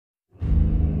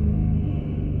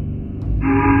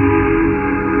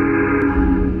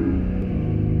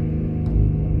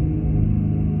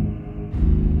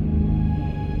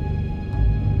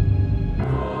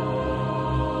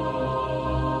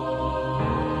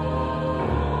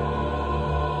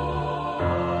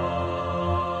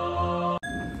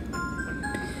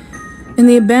In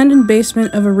the abandoned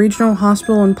basement of a regional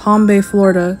hospital in Palm Bay,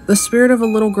 Florida, the spirit of a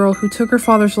little girl who took her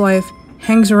father's life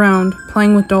hangs around,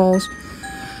 playing with dolls.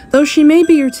 Though she may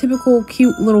be your typical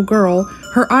cute little girl,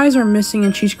 her eyes are missing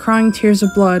and she's crying tears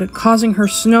of blood, causing her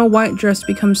snow-white dress to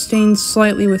become stained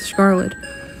slightly with scarlet.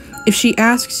 If she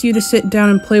asks you to sit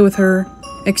down and play with her,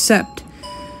 accept.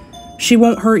 She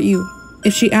won't hurt you.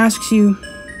 If she asks you,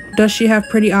 does she have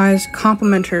pretty eyes,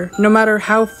 compliment her, no matter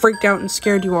how freaked out and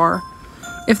scared you are.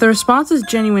 If the response is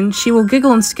genuine, she will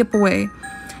giggle and skip away.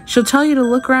 She'll tell you to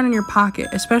look around in your pocket,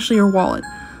 especially your wallet.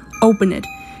 Open it.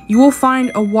 You will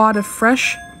find a wad of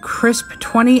fresh, crisp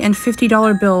 $20 and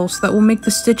 $50 bills that will make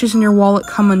the stitches in your wallet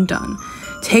come undone.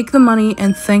 Take the money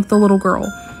and thank the little girl.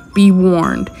 Be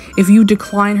warned, if you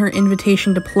decline her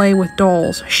invitation to play with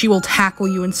dolls, she will tackle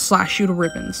you and slash you to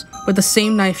ribbons with the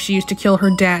same knife she used to kill her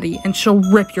daddy, and she'll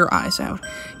rip your eyes out.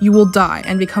 You will die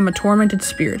and become a tormented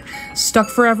spirit, stuck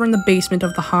forever in the basement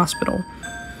of the hospital.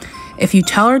 If you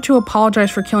tell her to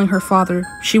apologize for killing her father,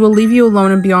 she will leave you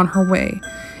alone and be on her way.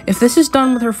 If this is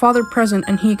done with her father present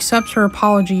and he accepts her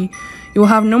apology, you will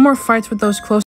have no more fights with those close